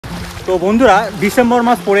তো বন্ধুরা ডিসেম্বর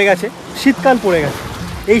মাস পড়ে গেছে, শীতকাল পড়ে গেছে।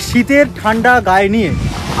 এই শীতের ঠান্ডা গায়ে নিয়ে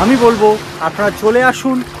আমি বলবো আপনারা চলে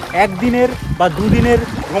আসুন একদিনের বা দুদিনের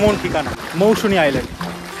ভ্রমণ ঠিকানা মৌসুনি আইল্যান্ড।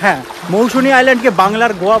 হ্যাঁ, মৌসুনি আইল্যান্ডকে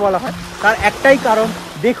বাংলার গোয়া বলা হয়, তার একটাই কারণ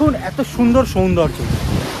দেখুন এত সুন্দর সৌন্দর্য।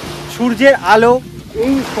 সূর্যের আলো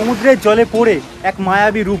এই সমুদ্রের জলে পড়ে এক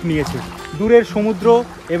মায়াবী রূপ নিয়েছে। দূরের সমুদ্র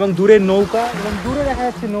এবং দূরের নৌকা এবং দূরে দেখা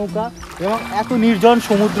যাচ্ছে নৌকা এবং এত নির্জন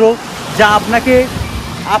সমুদ্র, যা আপনাকে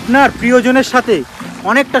আপনার প্রিয়জনের সাথে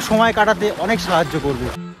অনেকটা সময় কাটাতে অনেক সাহায্য করবে।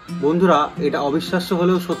 বন্ধুরা, এটা অবিশ্বাস্য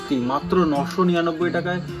হলেও সত্যি, মাত্র 999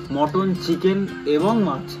 টাকায় মটন, চিকেন এবং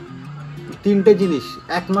মাছ, তিনটে জিনিস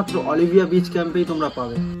একমাত্র অলিভিয়া বিচ ক্যাম্পেই তোমরা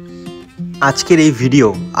পাবে। আজকের এই ভিডিও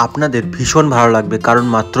আপনাদের ভীষণ ভালো লাগবে, কারণ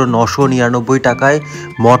মাত্র 999 টাকায়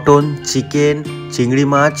মটন, চিকেন, চিংড়ি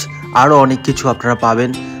মাছ আরও অনেক কিছু আপনারা পাবেন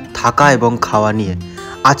থাকা এবং খাওয়া নিয়ে।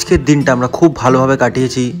 আজকের দিনটা আমরা খুব ভালোভাবে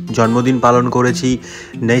কাটিয়েছি, জন্মদিন পালন করেছি,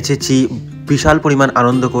 নেচেছি, বিশাল পরিমাণ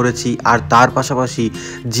আনন্দ করেছি, আর তার পাশাপাশি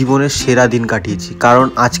জীবনের সেরা দিন কাটিয়েছি। কারণ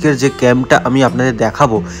আজকের যে ক্যাম্পটা আমি আপনাদের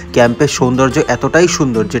দেখাবো, ক্যাম্পের সৌন্দর্য এতটাই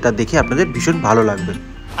সুন্দর যেটা দেখে আপনাদের ভীষণ ভালো লাগবে।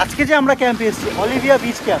 আজকে যে আমরা ক্যাম্পে এসেছি অলিভিয়া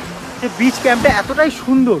বিচ ক্যাম্প, যে বিচ ক্যাম্পটা এতটাই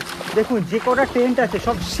সুন্দর, দেখুন যে কটা টেন্ট আছে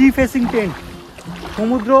সব সি ফেসিং টেন্ট,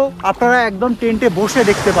 সমুদ্র আপনারা একদম টেন্টে বসে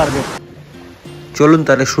দেখতে পারবেন। চলুন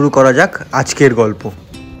তাহলে শুরু করা যাক আজকের গল্প।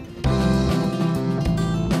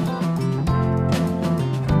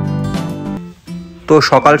 তো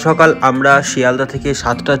সকাল সকাল আমরা শিয়ালদা থেকে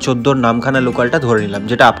 7:14 নামখানা লোকালটা ধরে নিলাম,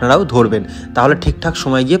 যেটা আপনারাও ধরবেন, তাহলে ঠিকঠাক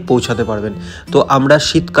সময় গিয়ে পৌঁছাতে পারবেন। তো আমরা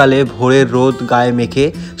শীতকালে ভোরের রোদ গায়ে মেখে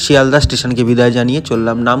শিয়ালদা স্টেশনকে বিদায় জানিয়ে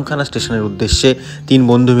চললাম নামখানা স্টেশনের উদ্দেশ্যে। 3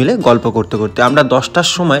 বন্ধু মিলে গল্প করতে করতে আমরা 10টার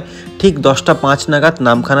সময় ঠিক 10:05 নাগাদ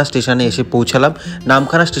নামখানা স্টেশনে এসে পৌঁছালাম।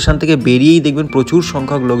 নামখানা স্টেশন থেকে বেরিয়েই দেখবেন প্রচুর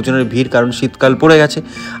সংখ্যক লোকজনের ভিড়, কারণ শীতকাল পড়ে গেছে।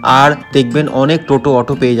 আর দেখবেন অনেক টোটো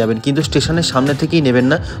অটো পেয়ে যাবেন, কিন্তু স্টেশনের সামনে থেকেই নেবেন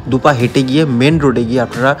না, দুপা হেঁটে গিয়ে মেন রোডে গিয়ে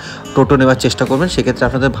আপনারা টোটো নেওয়ার চেষ্টা করবেন। সেক্ষেত্রে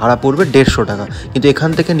আপনাদের ভাড়া পড়বে 150 টাকা, কিন্তু এখান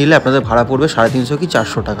থেকে নিলে আপনাদের ভাড়া পড়বে 350 কি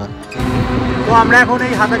 400 টাকা। তো আমরা এখন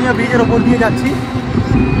এই হাতানিয়া ব্রিজের ওপর দিয়ে যাচ্ছি।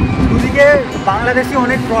 দুদিকে বাংলাদেশি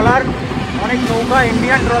অনেক ট্রলার, অনেক নৌকা,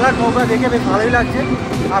 ইন্ডিয়ান ট্রলার নৌকা দেখে বেশ ভালোই লাগছে।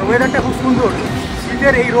 আর ওয়েদারটা খুব সুন্দর,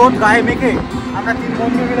 শীতের এই রোদ গায়ে মেখে আমরা 3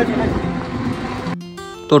 বন্ধু মিলে চলেছি।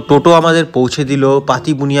 তো টোটো আমাদের পৌঁছে দিল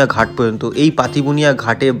পাতিবুনিয়া ঘাট পর্যন্ত। এই পাতিবুনিয়া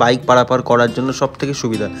ঘাটে বাইক পারাপার করার জন্য সব থেকে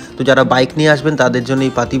সুবিধা। তো যারা বাইক নিয়ে আসবেন তাদের জন্য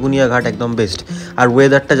এই পাতিবুনিয়া ঘাট একদম বেস্ট। আর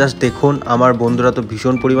ওয়েদারটা জাস্ট দেখুন, আমার বন্ধুরা তো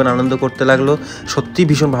ভীষণ পরিমাণ আনন্দ করতে লাগলো, সত্যি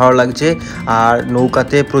ভীষণ ভালো লাগছে। আর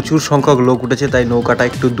নৌকাতে প্রচুর সংখ্যক লোক উঠেছে, তাই নৌকাটা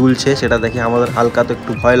একটু দুলছে, সেটা দেখে আমাদের হালকা তো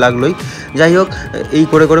একটু ভয় লাগলোই। যাই হোক, এই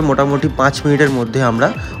করে করে মোটামুটি 5 মিনিটের মধ্যে আমরা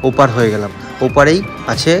ওপার হয়ে গেলাম। ওপারেই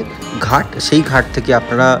আছে ঘাট, সেই ঘাট থেকে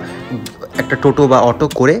আপনারা একটা টোটো বা অটো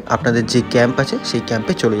করে আপনাদের যে ক্যাম্প আছে সেই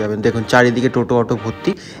ক্যাম্পে চলে যাবেন। দেখুন চারিদিকে টোটো অটো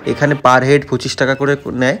ভর্তি, এখানে পার হেড 25 টাকা করে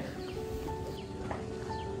নেয়।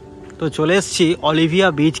 তো চলে এসেছি অলিভিয়া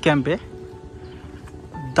বিচ ক্যাম্পে।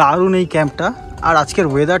 দারুণ এই ক্যাম্পটা, আর আজকের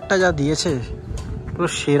ওয়েদারটা যা দিয়েছে পুরো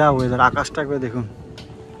সেরা ওয়েদার। আকাশটা একবার দেখুন,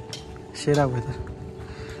 সেরা ওয়েদার,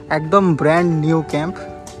 একদম brand new camp.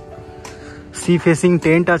 Sea facing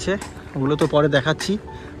tent আছে, ওগুলো তো পরে দেখাচ্ছি।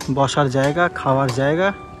 বসার জায়গা, খাওয়ার জায়গা,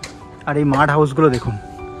 আর এই মাড হাউসগুলো দেখুন।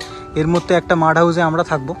 এর মধ্যে একটা মাড হাউসে আমরা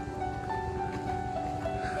থাকবো।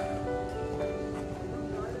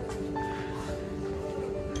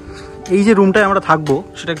 এই যে রুমটায় আমরা থাকবো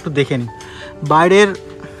সেটা একটু দেখে নিন। বাইরের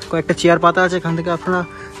কয়েকটা চেয়ার পাতা আছে, এখান থেকে আপনারা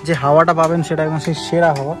যে হাওয়াটা পাবেন সেটা একদম সেই সেরা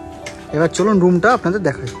হাওয়া। এবার চলুন রুমটা আপনাদের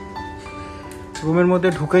দেখাই। রুমের মধ্যে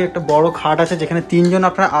ঢুকেই একটা বড় খাট আছে, যেখানে 3 জন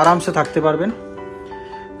আপনারা আরামসে থাকতে পারবেন।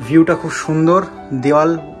 ভিউটা খুব সুন্দর,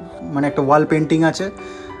 দেওয়াল মানে একটা ওয়াল পেন্টিং আছে,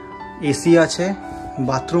 এসি আছে,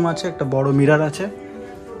 বাথরুম আছে, একটা বড় মিরর আছে।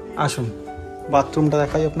 আসুন বাথরুমটা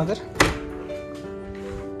দেখাই আপনাদের।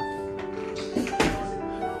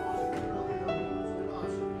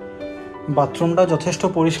 বাথরুমটা যথেষ্ট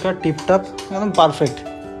পরিষ্কার, টিপটাপ, একদম পারফেক্ট।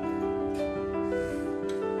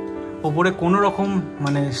 ওপরে কোনো রকম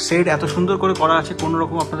মানে শেড এত সুন্দর করে করা আছে, কোনো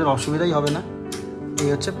রকম আপনাদের অসুবিধাই হবে না। এই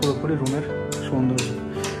হচ্ছে পুরোপুরি রুমের সৌন্দর্য।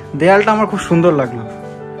 দেয়ালটা আমার খুব সুন্দর লাগলো।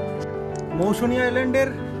 মৌসুনি আইল্যান্ডের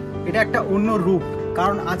এটা একটা অন্য রূপ,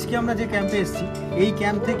 কারণ আজকে আমরা যে ক্যাম্পে এসেছি এই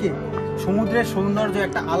ক্যাম্প থেকে সমুদ্রের সৌন্দর্য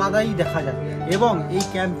একটা আলাদাই দেখা যায়। এবং এই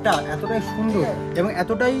ক্যাম্পটা এতটাই সুন্দর এবং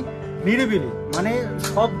এতটাই নিরিবিলি, মানে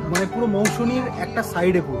সব মানে পুরো মৌসুনির একটা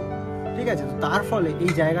সাইডে পুরো, ঠিক আছে। তার ফলে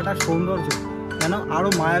এই জায়গাটার সৌন্দর্য যেন আরও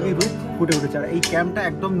মায়াবী রূপ ফুটে উঠেছে। আর এই ক্যাম্পটা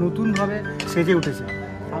একদম নতুনভাবে সেজে উঠেছে।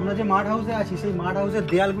 আমরা যে মাড হাউসে আছি সেই মাড হাউসের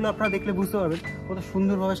দেয়ালগুলো আপনারা দেখলে বুঝতে পারবেন কত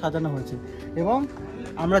সুন্দরভাবে সাজানো হয়েছে। এবং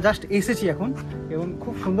আমরা জাস্ট এসেছি এখন এবং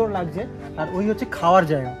খুব সুন্দর লাগছে। আর ওই হচ্ছে খাওয়ার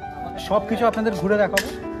জায়গা, সব কিছু আপনাদের ঘুরে দেখাবো।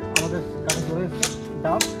 আমাদের কাছে চলে এসেছে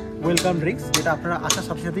ডাব, ওয়েলকাম ড্রিঙ্কস, যেটা আপনারা আসার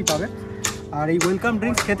সাথে সাথেই পাবেন। আর এই ওয়েলকাম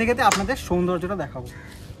ড্রিঙ্কস খেতে খেতে আপনাদের সৌন্দর্যটা দেখাবো।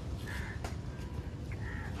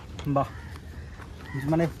 বাহ,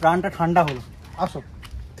 মানে প্রাণটা ঠান্ডা হলো। আসো,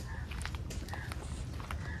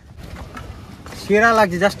 সেরা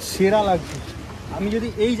লাগছে, জাস্ট সেরা লাগছে। আমি যদি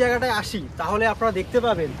এই জায়গাটায় আসি তাহলে আপনারা দেখতে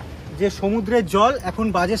পাবেন যে সমুদ্রের জল এখন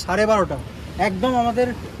বাজে 12:30, একদম আমাদের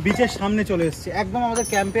বিচের সামনে চলে এসছে, একদম আমাদের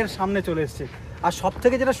ক্যাম্পের সামনে চলে এসছে। আর সব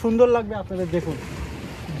থেকে যেটা সুন্দর লাগবে আপনাদের, দেখুন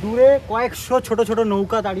দূরে কয়েকশো ছোট ছোট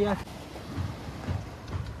নৌকা দাঁড়িয়ে আছে।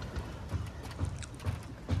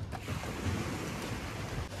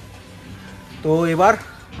 তো এবার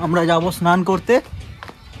আমরা যাব স্নান করতে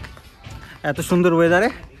এত সুন্দর ওয়েদারে।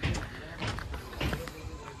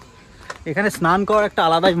 এখানে স্নান করার একটা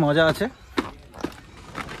আলাদাই মজা আছে।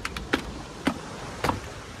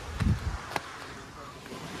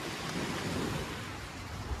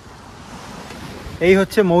 এই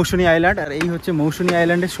হচ্ছে মৌসুনি আইল্যান্ড, আর এই হচ্ছে মৌসুনি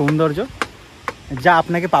আইল্যান্ডের সৌন্দর্য, যা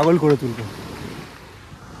আপনাকে পাগল করে তুলবে।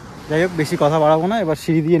 যাই হোক, বেশি কথা বাড়াবো না, এবার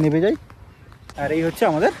সিঁড়ি দিয়ে নেমে যাই। আর এই হচ্ছে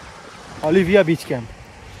আমাদের অলিভিয়া বিচ ক্যাম্প।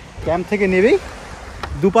 ক্যাম্প থেকে নেবেই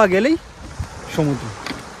 2 পা গেলেই সমুদ্র।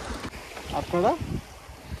 আপনারা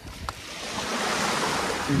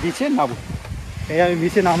বিচে নামো। এই আমি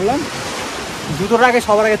বিচে নামলাম, জুতোটা আগে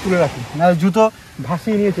সবার আগে তুলে রাখি, না জুতো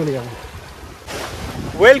ভাসিয়ে নিয়ে চলে যাবো।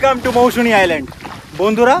 Welcome to Mousuni island.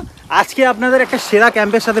 বন্ধুরা, আজকে আপনাদের একটা সেরা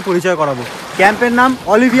ক্যাম্পের সাথে পরিচয় করাবো। ক্যাম্পের নাম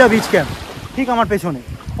অলিভিয়া বিচ ক্যাম্প, ঠিক আমার পেছনে।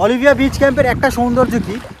 অলিভিয়া বিচ ক্যাম্পের একটা সৌন্দর্য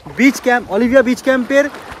কি, অলিভিয়া বিচ ক্যাম্পের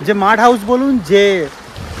যে মাড হাউস বলুন, যে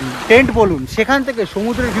টেন্ট বলুন, সেখান থেকে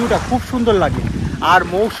সমুদ্রের ভিউটা খুব সুন্দর লাগে। আর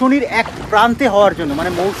মৌসুনির এক প্রান্তে হওয়ার জন্য,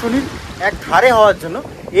 মানে মৌসুনির এক ধারে হওয়ার জন্য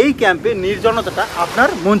এই ক্যাম্পে নির্জনতাটা আপনার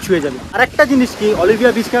মন ছুঁয়ে যাবে। আর একটা জিনিস কি,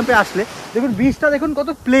 অলিভিয়া বিচ ক্যাম্পে আসলে দেখুন বিচটা দেখুন কত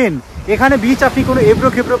প্লেন। এখানে বিচ আপনি কোনো এবড়ো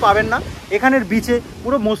খেবড়ো পাবেন না। এখানের বিচে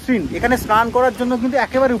পুরো মসৃণ, এখানে স্নান করার জন্য কিন্তু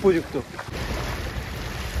একেবারে উপযুক্ত।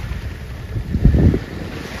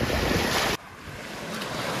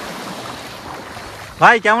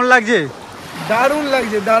 ভাই কেমন লাগছে? দারুণ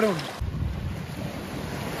লাগছে, দারুণ।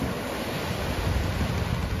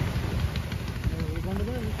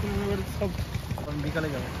 সব বিকালে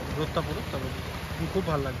যাবো, রোদটা পড়ো, তবে খুব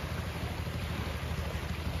ভালো লাগবে।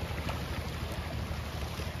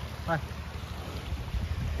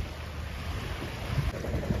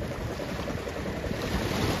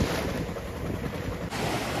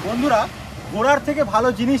 বন্ধুরা, ঘোরার থেকে ভালো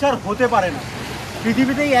জিনিস আর হতে পারে না।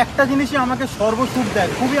 পৃথিবীতে এই একটা জিনিসই আমাকে সর্বসুখ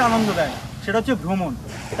দেয়, খুবই আনন্দ দেয়, সেটা হচ্ছে ভ্রমণ।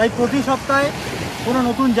 তাই প্রতি সপ্তাহে কোনো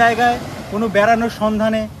নতুন জায়গায়, কোনো বেড়ানোর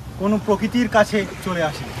সন্ধানে, কোনো প্রকৃতির কাছে চলে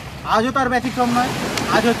আসি। আজও তার ব্যতিক্রম নয়।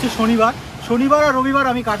 আজ হচ্ছে শনিবার আর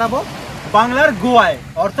রবিবার আমি কাটাবো বাংলার গোয়ায়,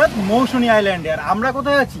 অর্থাৎ মৌসুনি আইল্যান্ডে। আর আমরা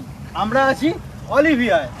কোথায় আছি? আমরা আছি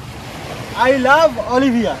অলিভিয়ায়। I love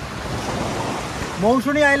Olivia.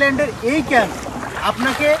 মৌসুনি আইল্যান্ডের এই ক্যাম্প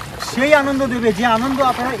আপনাকে সেই আনন্দ দেবে যে আনন্দ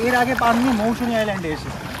আপনারা এর আগে পাননি মৌসুনি আইল্যান্ডে এসে।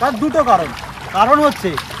 তার দুটো কারণ হচ্ছে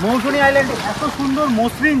মৌসুনি আইল্যান্ডে এত সুন্দর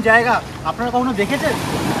মসৃণ জায়গা আপনারা কখনো দেখেছেন?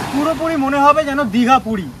 পুরোপুরি মনে হবে যেন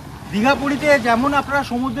দীঘাপুরীতে যেমন আপনারা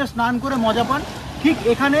সমুদ্রে স্নান করে মজা পান, ঠিক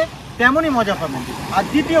এখানে তেমনই মজা পাবেন। আর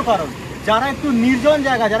দ্বিতীয় কারণ, যারা একটু নির্জন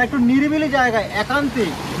জায়গা, যারা একটু নিরিবিলি জায়গায় একান্তে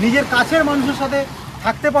নিজের কাছের মানুষের সাথে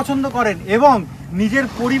থাকতে পছন্দ করেন এবং নিজের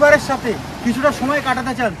পরিবারের সাথে কিছুটা সময়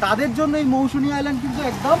কাটাতে চান, তাদের জন্য এই মৌসুনি আইল্যান্ড কিন্তু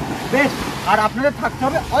একদম বেস্ট। আর আপনাদের থাকতে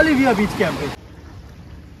হবে অলিভিয়া বিচ ক্যাম্পে।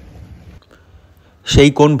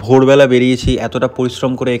 সেই কোন ভোরবেলা বেরিয়েছি, এতটা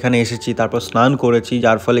পরিশ্রম করে এখানে এসেছি, তারপর স্নান করেছি,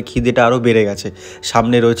 যার ফলে খিদেটা আরও বেড়ে গেছে।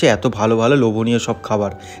 সামনে রয়েছে এত ভালো ভালো লোভনীয় সব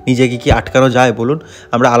খাবার, নিজেকে কি আটকানো যায় বলুন?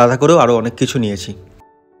 আমরা আলাদা করেও আরও অনেক কিছু নিয়েছি।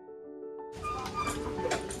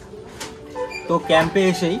 তো ক্যাম্পে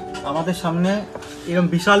এসেই আমাদের সামনে এরকম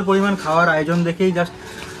বিশাল পরিমাণ খাওয়ার আয়োজন দেখেই জাস্ট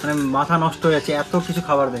মানে মাথা নষ্ট হয়ে যাচ্ছে, এত কিছু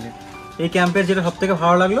খাবার দেখে। এই ক্যাম্পের যেটা সব থেকে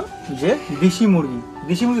ভালো লাগলো যে দেশি মুরগি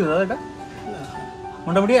দাদা, এটা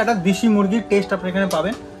মোটামুটি একটা দেশি মুরগির টেস্ট আপনি এখানে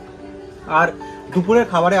পাবেন। আর দুপুরের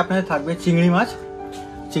খাবারে আপনাদের থাকবে চিংড়ি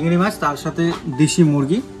মাছ, তার সাথে দেশি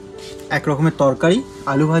মুরগি, এক রকমের তরকারি,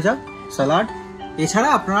 আলু ভাজা, স্যালাড। এছাড়া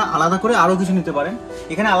আপনারা আলাদা করে আরও কিছু নিতে পারেন।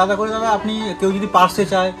 এখানে আলাদা করে দাদা আপনি কেউ যদি পার্সে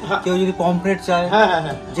চায়, কেউ যদি পমফ্রেট চায়,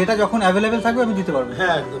 যেটা যখন অ্যাভেলেবেল থাকবে আপনি দিতে পারবেন।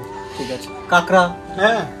 হ্যাঁ একদম ঠিক আছে। কাঁকড়া,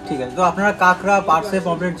 হ্যাঁ ঠিক আছে। তো আপনারা কাঁকড়া, পার্সে,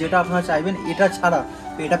 পমফ্রেট যেটা আপনারা চাইবেন, এটা ছাড়া,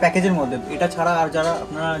 এটা প্যাকেজের মধ্যে, এটা ছাড়া আর যারা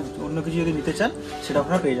আপনারা অন্য কিছু যদি নিতে চান সেটা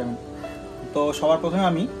আপনারা পেয়ে যাবেন। তো সবার প্রথমে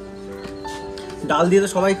আমি ডাল দিয়ে তো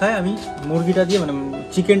সবাই খায়, আমি মুরগিটা দিয়ে মানে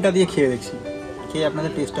চিকেনটা দিয়ে খেয়ে দেখছি, খেয়ে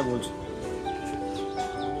আপনাদের টেস্টটা বলছি।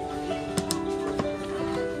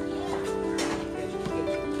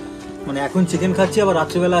 মানে এখন চিকেন খাচ্ছি, আবার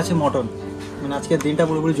রাত্রিবেলা আছে মটন, মানে আজকের দিনটা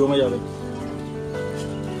পুরোপুরি জমে যাবে।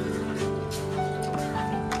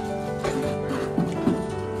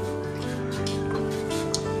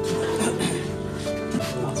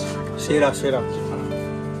 সেরা সেরা,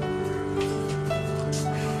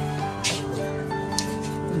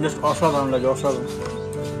 জাস্ট অসাধারণ লাগে, অসাধারণ।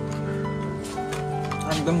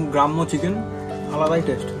 একদম গ্রাম্য চিকেন, আলাদাই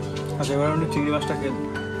টেস্ট। আচ্ছা এবার আমি চিংড়ি মাছটা খেয়ে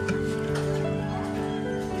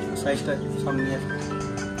সাইজটা সামনে নিয়ে আসবো।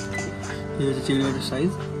 এই হচ্ছে চিংড়ি মাছের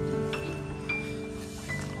সাইজ।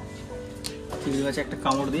 চিংড়ি মাছে একটা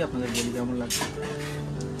কামড় দিয়ে আপনাদের বলি কেমন লাগছে।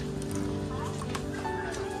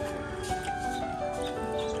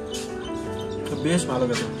 বেশ ভালো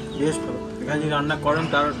খেতে, বেশ ভালো। এখানে যদি রান্না করেন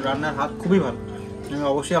তার রান্নার হাত খুবই ভালো। আমি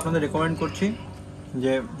অবশ্যই আপনাদের রেকমেন্ড করছি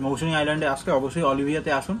যে মৌসুমী আইল্যান্ডে আসলে অবশ্যই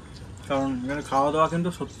অলিভিয়াতে আসুন, কারণ এখানে খাওয়া দাওয়া কিন্তু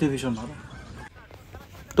সত্যি ভীষণ ভালো।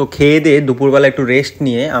 তো খেয়ে দিয়ে দুপুরবেলা একটু রেস্ট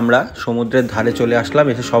নিয়ে আমরা সমুদ্রের ধারে চলে আসলাম।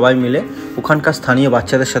 এসে সবাই মিলে ওখানকার স্থানীয়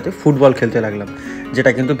বাচ্চাদের সাথে ফুটবল খেলতে লাগলাম,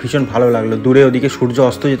 যেটা কিন্তু ভীষণ ভালো লাগলো। দূরে ওদিকে সূর্য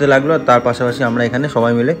অস্ত যেতে লাগলো, আর তার পাশাপাশি আমরা এখানে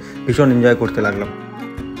সবাই মিলে ভীষণ এনজয় করতে লাগলাম।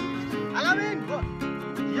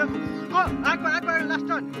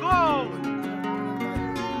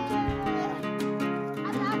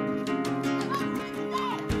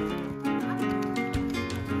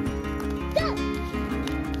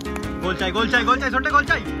 গোল চাই, গোল চাই, গোল চাই, ছোট্ট গোল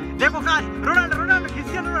চাই। দেখো কাজ, রোনাল্ডো, রোনাল্ডো,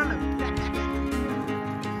 ক্রিস্টিয়ানো রোনাল্ডো।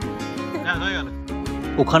 হয়ে গেল।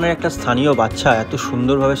 ওখানের একটা স্থানীয় বাচ্চা এত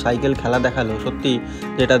সুন্দরভাবে সাইকেল খেলা দেখালো, সত্যি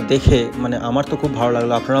যেটা দেখে মানে আমার তো খুব ভালো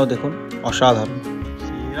লাগলো। আপনারাও দেখুন, অসাধারণ।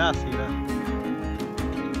 সেরা সেরা।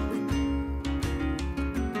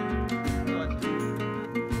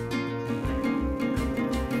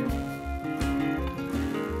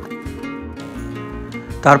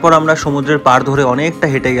 তারপর আমরা সমুদ্রের পাড় ধরে অনেকটা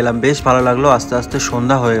হেঁটে গেলাম, বেশ ভালো লাগলো। আস্তে আস্তে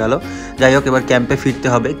সন্ধ্যা হয়ে গেল। যাই হোক, এবার ক্যাম্পে ফিরতে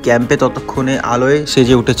হবে। ক্যাম্পে ততক্ষণে আলোয়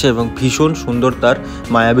সেজে উঠেছে এবং ভীষণ সুন্দর তার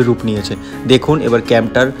মায়াবী রূপ নিয়েছে। দেখুন এবার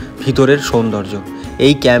ক্যাম্পটার ভিতরের সৌন্দর্য।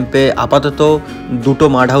 এই ক্যাম্পে আপাতত 2টো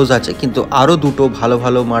মাড হাউস আছে, কিন্তু আরও 2টো ভালো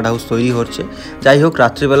ভালো মাড হাউস তৈরি হচ্ছে। যাই হোক,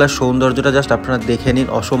 রাত্রিবেলার সৌন্দর্যটা জাস্ট আপনারা দেখে নিন,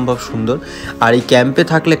 অসম্ভব সুন্দর। আর এই ক্যাম্পে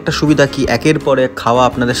থাকলে একটা সুবিধা কি, একের পর এক খাওয়া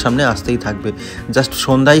আপনাদের সামনে আসতেই থাকবে। জাস্ট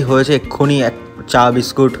সন্ধ্যাই হয়েছে, এক্ষুনি চা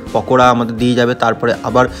বিস্কুট পকোড়া আমাদের দিয়ে যাবে। তারপরে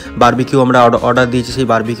আবার বারবিকিউ আমরা অর্ডার দিয়েছি, সেই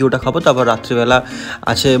বারবিকিউটা খাবো। তারপর রাত্রিবেলা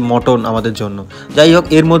আছে মটন আমাদের জন্য। যাই হোক,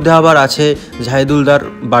 এর মধ্যে আবার আছে জাহেদুলদার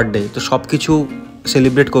বার্থডে, তো সব কিছু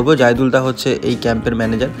সেলিব্রেট করবো। জাহেদুলদা হচ্ছে এই ক্যাম্পের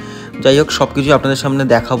ম্যানেজার। যাই হোক, সব কিছু আপনাদের সামনে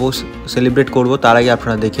দেখাবো, সেলিব্রেট করব। তার আগে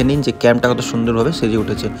আপনারা দেখে নিন যে ক্যাম্পটা কত সুন্দরভাবে সেজে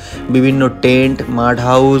উঠেছে। বিভিন্ন টেন্ট, মাড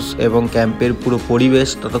হাউস এবং ক্যাম্পের পুরো পরিবেশ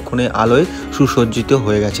ততক্ষণে আলোয় সুসজ্জিত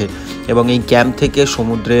হয়ে গেছে। এবং এই ক্যাম্প থেকে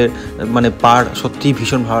সমুদ্রের মানে পাড় সত্যিই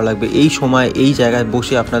ভীষণ ভালো লাগবে। এই সময় এই জায়গায়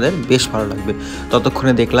বসে আপনাদের বেশ ভালো লাগবে।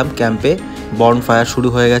 ততক্ষণে দেখলাম ক্যাম্পে বনফায়ার শুরু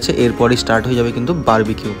হয়ে গেছে, এরপরই স্টার্ট হয়ে যাবে কিন্তু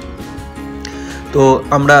বারবিকিউ। তো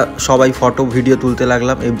আমরা সবাই ফটো ভিডিও তুলতে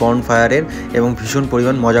লাগলাম এই বনফায়ারের এবং ভীষণ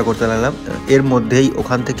পরিমাণ মজা করতে লাগলাম। এর মধ্যেই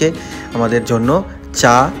ওখান থেকে আমাদের জন্য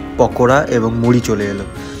চা, পকোড়া এবং মুড়ি চলে এলো।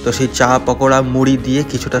 তো সেই চা, পকোড়া, মুড়ি দিয়ে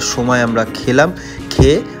কিছুটা সময় আমরা খেলাম।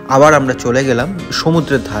 খেয়ে আবার আমরা চলে গেলাম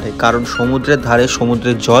সমুদ্রের ধারে, কারণ সমুদ্রের ধারে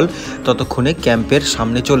সমুদ্রের জল ততক্ষণে ক্যাম্পের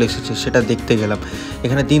সামনে চলে এসেছে, সেটা দেখতে গেলাম।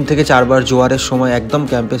 এখানে 3 থেকে 4 বার জোয়ারের সময় একদম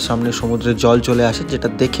ক্যাম্পের সামনে সমুদ্রের জল চলে আসে, যেটা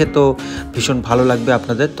দেখে তো ভীষণ ভালো লাগবে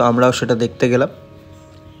আপনাদের। তো আমরাও সেটা দেখতে গেলাম।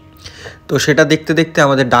 তো সেটা দেখতে দেখতে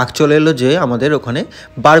আমাদের ডাক চলে এলো যে আমাদের ওখানে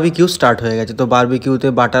বারবিকিউ স্টার্ট হয়ে গেছে। তো বারবিকিউতে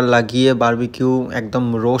বাটার লাগিয়ে বারবিকিউ একদম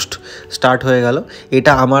রোস্ট স্টার্ট হয়ে গেল।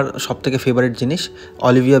 এটা আমার সবথেকে ফেভারিট জিনিস।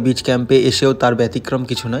 অলিভিয়া বিচ ক্যাম্পে এসেও তার ব্যতিক্রম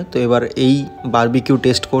কিছু নয়। তো এবার এই বারবিকিউ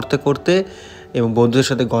টেস্ট করতে করতে এবং বন্ধুদের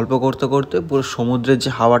সাথে গল্প করতে করতে পুরো সমুদ্রের যে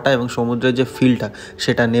হাওয়াটা এবং সমুদ্রের যে ফিলটা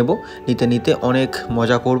সেটা নেব। নিতে নিতে অনেক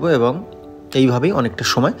মজা করব এবং এইভাবেই অনেকটা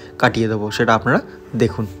সময় কাটিয়ে দেবো, সেটা আপনারা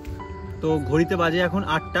দেখুন। তো ঘড়িতে বাজে এখন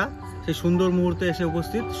 8টা। সেই সুন্দর মুহূর্তে এসে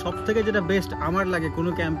উপস্থিত। সব থেকে যেটা বেস্ট আমার লাগে কোনো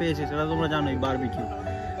ক্যাম্পে এসে, সেটা তোমরা জানোই, বারবিকিউ।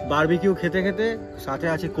 বারবিকিউ খেতে খেতে সাথে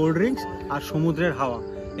আছে কোল্ড ড্রিঙ্কস আর সমুদ্রের হাওয়া।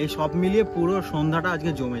 এই সব মিলিয়ে পুরো সন্ধ্যাটা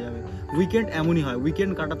আজকে জমে যাবে। উইকেন্ড এমনই হয়,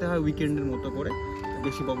 উইকেন্ড কাটাতে হয় উইকেন্ডের মতো করে।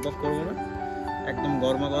 বেশি বকবক করবো না, একদম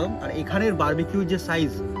গরমা গরম। আর এখানের বারবিকিউর যে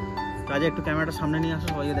সাইজ, কাজে একটু ক্যামেরাটা সামনে নিয়ে আসো,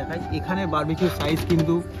 সবাইকে দেখাই। এখানের বারবিকিউর সাইজ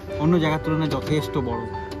কিন্তু অন্য জায়গার তুলনায় যথেষ্ট বড়।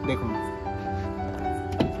 দেখুন,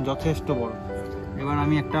 যথেষ্ট বড়। এবার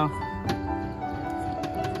আমি একটা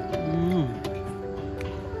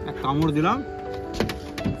কামড় দিলাম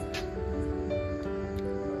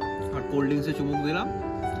আর কোল্ড ড্রিঙ্কসে চুমুক দিলাম,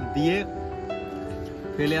 দিয়ে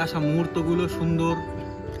ফেলে আসা মুহূর্তগুলো, সুন্দর,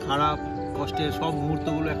 খারাপ, কষ্টের সব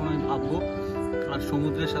মুহূর্তগুলো এখন আমি ভাববো আর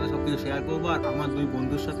সমুদ্রের সাথে সব কিছু শেয়ার করবো। আর আমার 2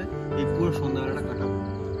 বন্ধুর সাথে এই পুরো সন্ধ্যাবেলাটা কাটাবো।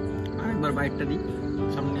 আরেকবার বাইকটা দিই,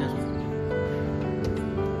 সামনে নিয়ে আসুন।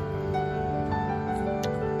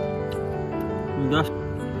 জাস্ট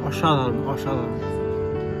অসাধারণ, অসাধারণ।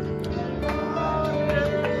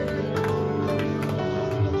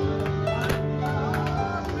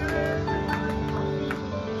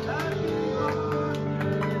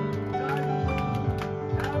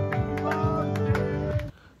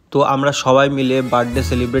 তো আমরা সবাই মিলে বার্থডে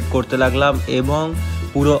সেলিব্রেট করতে লাগলাম এবং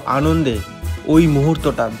পুরো আনন্দে ওই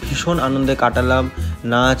মুহূর্তটা ভীষণ আনন্দে কাটালাম।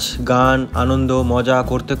 নাচ গান আনন্দ মজা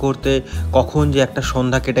করতে করতে কখন যে একটা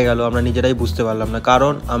সন্ধ্যা কেটে গেল আমরা নিজেরাই বুঝতে পারলাম না,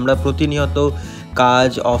 কারণ আমরা প্রতিনিয়ত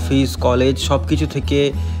কাজ অফিস কলেজ সব কিছু থেকে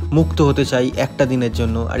মুক্ত হতে চাই একটা দিনের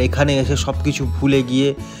জন্য, আর এখানে এসে সব কিছু ভুলে গিয়ে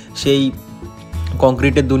সেই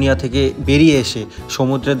কংক্রিটের দুনিয়া থেকে বেরিয়ে এসে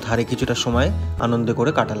সমুদ্রের ধারে কিছুটা সময় আনন্দ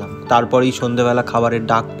করে কাটালাম। তারপরেই সন্ধ্যেবেলা খাবারের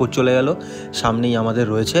ডাক চলে গেল। সামনেই আমাদের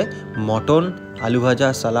রয়েছে মটন, আলু ভাজা,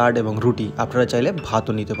 সালাড এবং রুটি, আপনারা চাইলে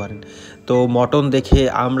ভাতও নিতে পারেন। তো মটন দেখে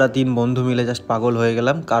আমরা 3 বন্ধু মিলে জাস্ট পাগল হয়ে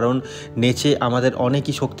গেলাম, কারণ নেচে আমাদের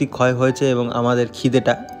অনেকই শক্তি ক্ষয় হয়েছে এবং আমাদের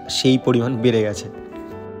খিদেটা সেই পরিমাণ বেড়ে গেছে।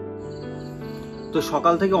 তো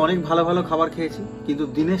সকাল থেকে অনেক ভালো ভালো খাবার খেয়েছি, কিন্তু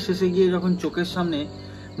দিনের শেষে গিয়ে যখন চোখের সামনে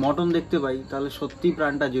মটন দেখতে পাই তাহলে সত্যিই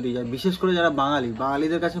প্রাণটা জুড়িয়ে যায়। বিশেষ করে যারা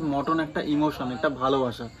বাঙালিদের কাছে মটন একটা ইমোশন, একটা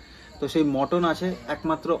ভালোবাসা। তো সেই মটন আছে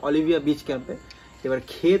একমাত্র অলিভিয়া বিচ ক্যাম্পে। এবার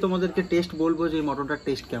খেয়ে তোমাদেরকে টেস্ট বলবো যে এই মটনটার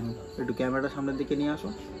টেস্ট কেমন। একটু ক্যামেরাটা সামনের দিকে নিয়ে আসো।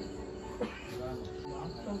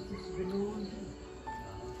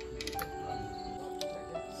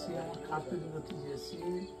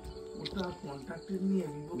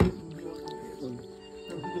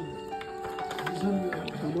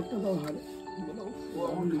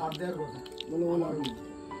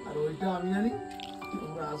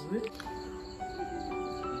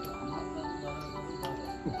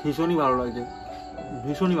 ভীষণই ভালো লাগছে,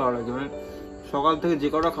 ভীষণই ভালো লাগছে। মানে সকাল থেকে যে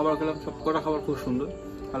কটা খাবার খেলাম সব কটা খাবার খুব সুন্দর,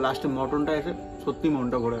 আর লাস্টে মটনটা এসে সত্যি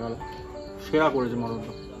মনটা ভরে গেল। সেরা করেছে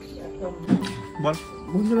মটনটা। বল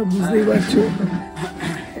বন্ধুরা, বুঝতেই পারছো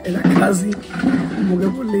এটা খাসি, মুখে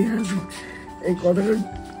পড়লেই হাসি। এই কথাটা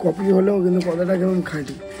কপি হলেও কিন্তু কথাটা কেমন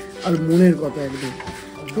খাঁটি আর মনের কথা একদম।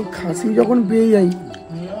 তো খাসি যখন পেয়ে যাই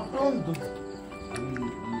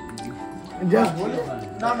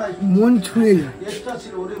মন ছুঁয়ে যায়,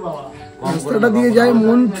 রাস্তাটা দিয়ে যায়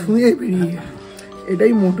মন ছুঁয়ে বেরিয়ে যায়।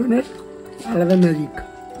 এটাই মটনের আলাদা ম্যাজিক।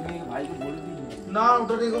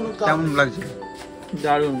 কেমন লাগছে?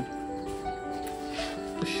 দারুণ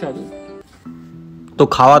সুস্বাদু। তো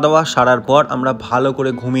খাওয়া দাওয়া সারার পর আমরা ভালো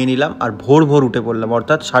করে ঘুমিয়ে নিলাম আর ভোর ভোর উঠে পড়লাম,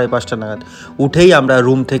 অর্থাৎ 5:30 নাগাদ। উঠেই আমরা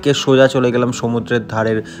রুম থেকে সোজা চলে গেলাম সমুদ্রের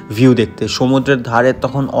ধারের ভিউ দেখতে। সমুদ্রের ধারের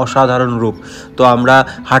তখন অসাধারণ রূপ। তো আমরা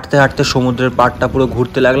হাঁটতে হাঁটতে সমুদ্রের পাড়টা পুরো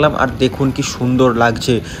ঘুরতে লাগলাম, আর দেখুন কি সুন্দর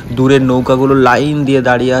লাগছে। দূরের নৌকাগুলো লাইন দিয়ে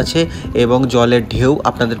দাঁড়িয়ে আছে এবং জলের ঢেউ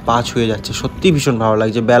আপনাদের পা ছুঁয়ে যাচ্ছে। সত্যি ভীষণ ভালো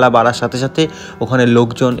লাগছে। বেলা বাড়ার সাথে সাথে ওখানে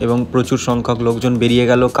লোকজন এবং প্রচুর সংখ্যক লোকজন বেরিয়ে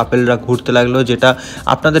গেল, কাপেলরা ঘুরতে লাগলো, যেটা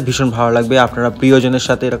আপনাদের ভীষণ ভালো লাগবে। আপনারা প্রিয়জনের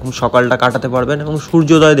সাথে এরকম সকালটা কাটাতে পারবেন এবং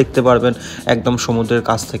সূর্যোদয় দেখতে পারবেন একদম সমুদ্রের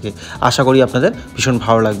কাছ থেকে। আশা করি আপনাদের ভীষণ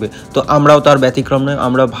ভালো লাগবে। তো আমরাও তার ব্যতিক্রম নয়,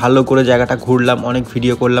 আমরা ভালো করে জায়গাটা ঘুরলাম, অনেক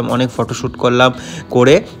ভিডিও করলাম, অনেক ফটোশ্যুট করলাম,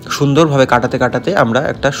 করে সুন্দরভাবে কাটাতে কাটাতে আমরা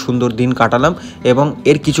একটা সুন্দর দিন কাটালাম। এবং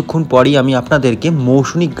এর কিছুক্ষণ পরই আমি আপনাদেরকে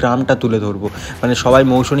মৌসুনি গ্রামটা তুলে ধরবো। মানে সবাই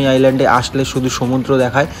মৌসুনি আইল্যান্ডে আসলে শুধু সমুদ্র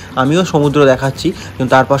দেখায়, আমিও সমুদ্র দেখাচ্ছি,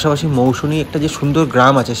 কিন্তু তার পাশাপাশি মৌসুনি একটা যে সুন্দর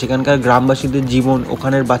গ্রাম আছে, সেখানকার গ্রামবাসীদের জীবন,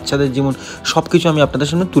 ওখানের বাচ্চাদের জীবন, সব কিছু আমি আপনাদের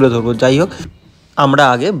সামনে তুলে ধরবো। যাই হোক, আমরা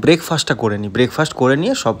আগে ব্রেকফাস্টটা করে নিই, ব্রেকফাস্ট করে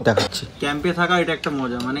নিয়ে সব দেখাচ্ছি। ক্যাম্পে থাকা এটা একটা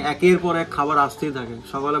মজা, মানে একের পর এক খাবার আসতেই থাকে।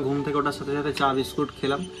 সকালে ঘুম থেকে ওটার সাথে সাথে চা বিস্কুট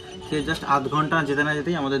খেলাম, খেয়ে জাস্ট আধ ঘন্টা যেতে না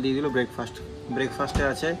যেতেই আমাদের দিয়ে দিল ব্রেকফাস্ট। ব্রেকফাস্টে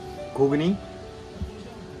আছে ঘুগনি,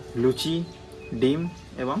 লুচি, ডিম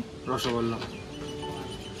এবং রসগোল্লা।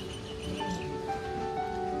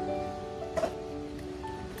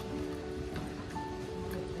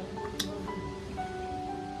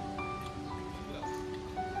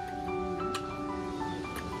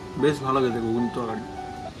 বেশ ভালো খেতে ঘুগনি তরকারি।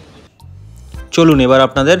 চলুন এবার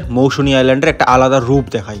আপনাদের মৌসুনি আইল্যান্ডের একটা আলাদা রূপ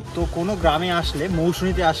দেখাই। তো কোনো গ্রামে আসলে,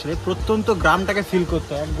 মৌসুনিতে আসলে প্রত্যন্ত গ্রামটাকে ফিল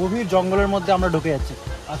করতে হয়। গভীর জঙ্গলের মধ্যে আমরা ঢুকে যাচ্ছি।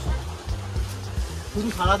 আসুন, শুধু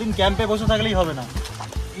সারাদিন ক্যাম্পে বসে থাকলেই হবে না,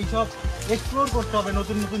 এইসব এক্সপ্লোর করতে হবে,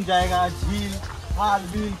 নতুন নতুন জায়গা, ঝিল, খাল,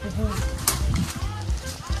 বিল, পুকুর।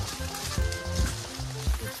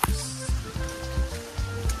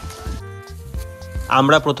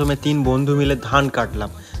 আমরা প্রথমে 3 বন্ধু মিলে ধান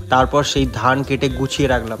কাটলাম, তারপর সেই ধান কেটে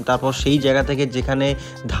গুছিয়ে রাখলাম, তারপর সেই জায়গা থেকে যেখানে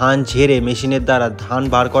ধান ঝেড়ে মেশিনের দ্বারা ধান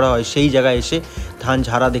বার করা হয় সেই জায়গায় এসে ধান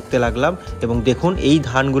ঝাড়া দেখতে লাগলাম। এবং দেখুন এই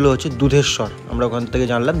ধানগুলো হচ্ছে দুধেশ্বর, আমরা ওখান থেকে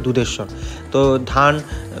জানলাম দুধেশ্বর। তো ধান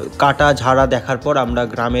কাটা ঝাড়া দেখার পর আমরা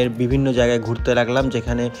গ্রামের বিভিন্ন জায়গায় ঘুরতে লাগলাম,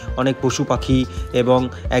 যেখানে অনেক পশু পাখি এবং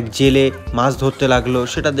এক জেলে মাছ ধরতে লাগলো।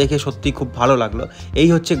 সেটা দেখে সত্যি খুব ভালো লাগলো। এই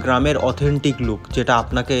হচ্ছে গ্রামের অথেন্টিক লুক, যেটা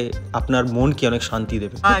আপনার মনকে অনেক শান্তি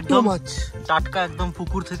দেবে। একদম টাটকা, একদম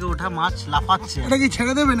পুকুর থেকে ওঠা মাছ লাফাচ্ছে। এটা কি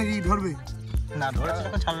ছেড়ে দেবে নাকি ধরবে? না, ধরেছে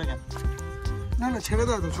তখন ছাড়বে কেন? না না, ছেড়ে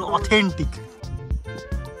দেয় তো, অথেন্টিক।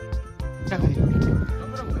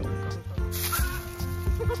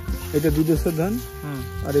 এটা দুধেশ্বর ধান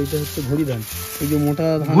আর এইটা হচ্ছে ভুড়ি ধান। এই যে মোটা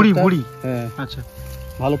ধান ভুড়ি। হ্যাঁ আচ্ছা,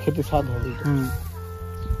 ভালো খেতে স্বাদ হবে।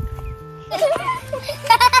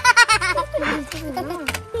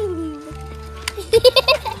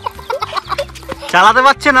 চালাতে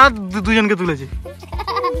পারছে না, দুজনকে তুলেছে।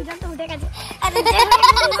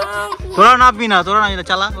 তোরা নামবি না, তোরা নামবি না,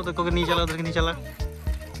 চালা ওদেরকে নিয়ে চালা, ওদেরকে নিয়ে চালা।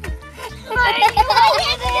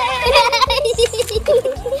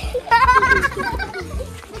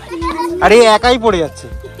 আরে একাই পড়ে যাচ্ছে,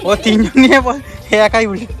 ও তিনজন নিয়ে একাই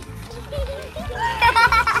উঠে।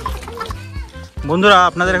 বন্ধুরা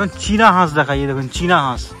আপনাদের এখন চীনা হাঁস দেখাই, দেখুন চীনা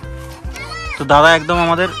হাঁস। তো দাদা একদম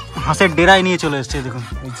আমাদের হাঁসের ডেরায় নিয়ে চলে এসছে, দেখুন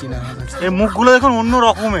এই চীনা হাঁস। এর মুখগুলো দেখুন অন্য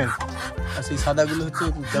রকমের। আর সেই সাদাগুলো হচ্ছে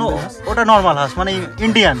ওটা নর্মাল হাঁস, মানে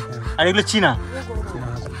ইন্ডিয়ান, আর এগুলো চীনা।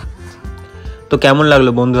 তো কেমন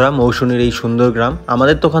লাগলো বন্ধুরা মৌসুনির এই সুন্দর গ্রাম?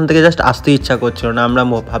 আমাদের তো ওখান থেকে জাস্ট আসতে ইচ্ছা করছিল না, আমরা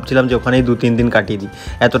ভাবছিলাম যে ওখানেই 2-3 দিন কাটিয়ে দিই।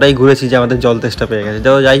 এতটাই ঘুরেছি যে আমাদের জল তেষ্টা পেয়ে গেছে।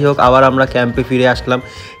 তো যাই হোক, আবার আমরা ক্যাম্পে ফিরে আসলাম।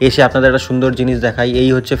 এসে আপনাদের একটা সুন্দর জিনিস দেখাই। এই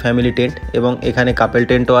হচ্ছে ফ্যামিলি টেন্ট এবং এখানে কাপেল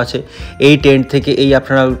টেন্টও আছে। এই টেন্ট থেকে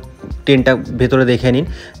আপনারা টেন্টটা ভেতরে দেখে নিন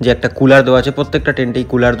যে একটা কুলার দেওয়া আছে, প্রত্যেকটা টেন্টেই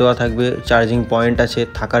কুলার দেওয়া থাকবে, চার্জিং পয়েন্ট আছে,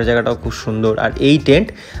 থাকার জায়গাটাও খুব সুন্দর। আর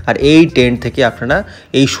এই টেন্ট থেকে আপনারা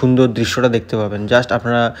এই সুন্দর দৃশ্যটা দেখতে পাবেন। জাস্ট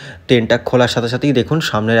আপনারা টেন্টটা খোলার সাথে সাথেই দেখুন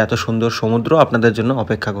সামনের এত সুন্দর সমুদ্র আপনাদের জন্য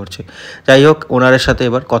অপেক্ষা করছে। যাই হোক, ওনারের সাথে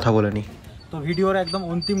এবার কথা বলে নিই। তো ভিডিওর একদম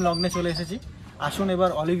অন্তিম লগ্নে চলে এসেছি। আসুন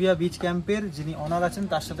এবার অলিভিয়া বিচ ক্যাম্পের যিনি অনার আছেন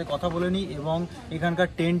তার সাথে কথা বলে নিই এবং এখানকার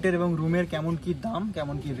টেন্টের এবং রুমের কেমন কি দাম,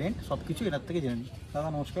 কেমন কি রেন্ট, সব কিছু এটার থেকে জেনে নিই। দাদা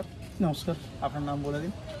নমস্কার। নমস্কার, আপনার নাম বলে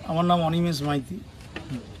দিন। আমার নাম অনিমেষ মাইতি,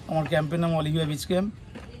 আমার ক্যাম্পের নাম অলিভিয়া বিচ ক্যাম্প।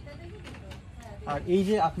 আর এই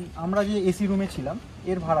যে আমরা যে এসি রুমে ছিলাম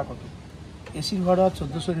এর ভাড়া কত? এসির ভাড়া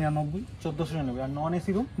 1499। 1499। আর non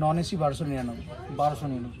AC room? Non AC 1299।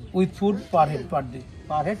 1299 with food per head per day.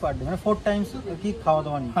 Per head per day, মানে 4 টাইমস কি খাওয়া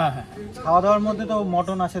দাওয়া নিয়ে? হ্যাঁ হ্যাঁ। খাওয়া দাওয়ার মধ্যে তো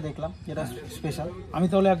মটন আছে দেখলাম, যেটা স্পেশাল। আমি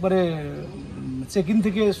তাহলে একবারে চেক ইন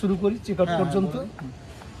থেকে শুরু করি, চেক আউট পর্যন্ত।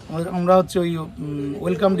 আমরা হচ্ছে ওই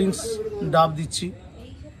ওয়েলকাম ড্রিঙ্কস ডাব দিচ্ছি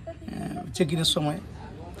চেক ইনের সময়।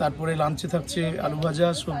 তারপরে লাঞ্চে থাকছে আলু ভাজা,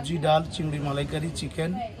 সবজি, ডাল, চিংড়ি মালাইকারি,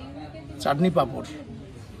 চিকেন, চাটনি, পাঁপড়।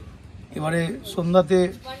 এবারে সন্ধ্যাতে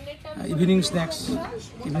ইভিনিং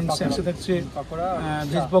স্ন্যাক্সে থাকছে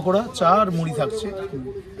ভেজ পকোড়া, চা আর মুড়ি থাকছে।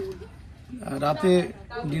 রাতে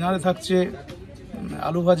ডিনারে থাকছে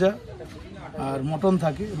আলু ভাজা আর মটন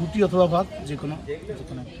থাকে, রুটি অথবা ভাত, যে কোনো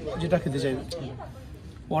যেটা খেতে চাইবে।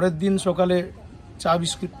 পরের দিন সকালে চা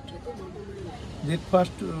বিস্কুট,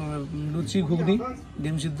 ব্রেকফাস্ট লুচি, ঘুগনি,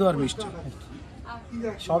 ডিম সিদ্ধ আর মিষ্টি।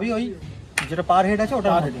 সবই ওই যেটা পার হেড আছে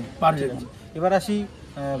ওটা পার হেড। এবার আসি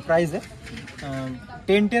প্রাইসে।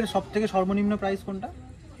 টেন্টের সব থেকে সর্বনিম্ন প্রাইস কোনটা?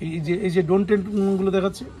 এই যে ডোন টেন্ট গুলো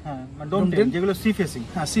দেখাচ্ছে, হ্যাঁ ডোন টেন্ট যেগুলো সি ফেসিং।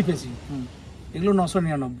 হ্যাঁ সি ফেসিং, এগুলো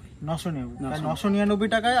 999। 999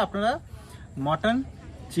 টাকায় আপনারা মটন,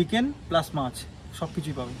 চিকেন প্লাস মাছ সব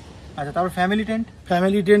কিছুই পাবেন। আচ্ছা, তারপর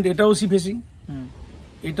ফ্যামিলি টেন্ট এটাও সি ফেসিং।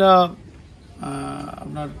 এটা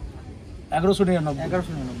আপনার 1199।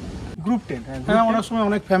 1199 গ্রুপ টেন্ট। হ্যাঁ, অনেক সময়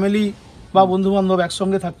অনেক ফ্যামিলি বা বন্ধু বান্ধব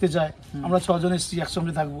একসঙ্গে থাকতে চায়, আমরা 6 জন এসেছি,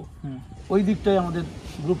 একসঙ্গে থাকবো, ওই দিকটায় আমাদের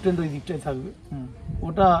গ্রুপ টেন্ট ওই দিকটায় থাকবে।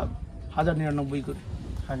 ওটা 1099 করে।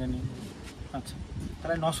 1099। আচ্ছা,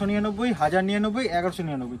 তাহলে 999, 1099,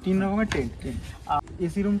 1199, 3 রকমের টেন্ট। আর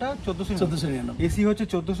এসি রুমটা 1499। এসি হচ্ছে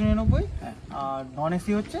 1499, আর নন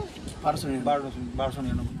এসি হচ্ছে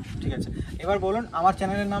 1299। ঠিক আছে, এবার বলুন আমার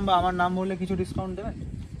চ্যানেলের নাম বা আমার নাম বললে কিছু ডিসকাউন্ট দেবেন?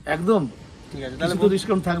 একদম, ঠিক আছে, তাহলে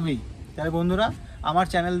ডিসকাউন্ট থাকবেই। তাহলে বন্ধুরা আমার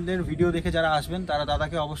চ্যানেলের ভিডিও দেখে যারা আসবেন তারা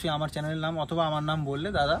দাদাকে অবশ্যই আমার চ্যানেলের নাম অথবা আমার নাম বললে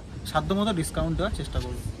দাদা সাধ্যমতো ডিসকাউন্ট দেওয়ার চেষ্টা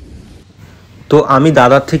করবে। তো আমি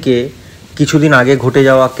দাদার থেকে কিছুদিন আগে ঘটে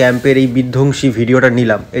যাওয়া ক্যাম্পের এই বিধ্বংসী ভিডিওটা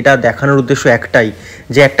নিলাম। এটা দেখানোর উদ্দেশ্য একটাই,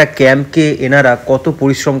 যে একটা ক্যাম্পকে এনারা কত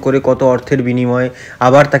পরিশ্রম করে, কত অর্থের বিনিময়ে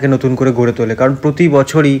আবার তাকে নতুন করে গড়ে তোলে। কারণ প্রতি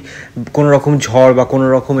বছরই কোনো রকম ঝড় বা কোনো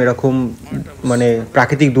রকম এরকম মানে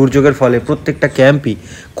প্রাকৃতিক দুর্যোগের ফলে প্রত্যেকটা ক্যাম্পই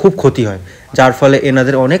খুব ক্ষতি হয়, যার ফলে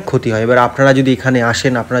এনাদের অনেক ক্ষতি হয়। এবার আপনারা যদি এখানে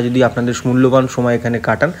আসেন, আপনারা যদি আপনাদের মূল্যবান সময় এখানে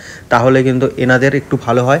কাটান, তাহলে কিন্তু এনাদের একটু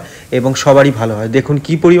ভালো হয় এবং সবারই ভালো হয়। দেখুন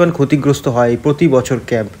কি পরিমাণ ক্ষতিগ্রস্ত হয় প্রতি বছর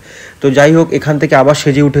ক্যাম্প। তো যাই হোক, এখান থেকে আবার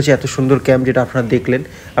সেজে উঠেছে এত সুন্দর ক্যাম্প, যেটা আপনারা দেখলেন।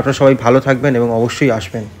 আপনারা সবাই ভালো থাকবেন এবং অবশ্যই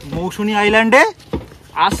আসবেন। মৌসুনি আইল্যান্ডে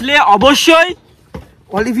আসলে অবশ্যই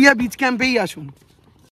অলিভিয়া বিচ ক্যাম্পেই আসুন।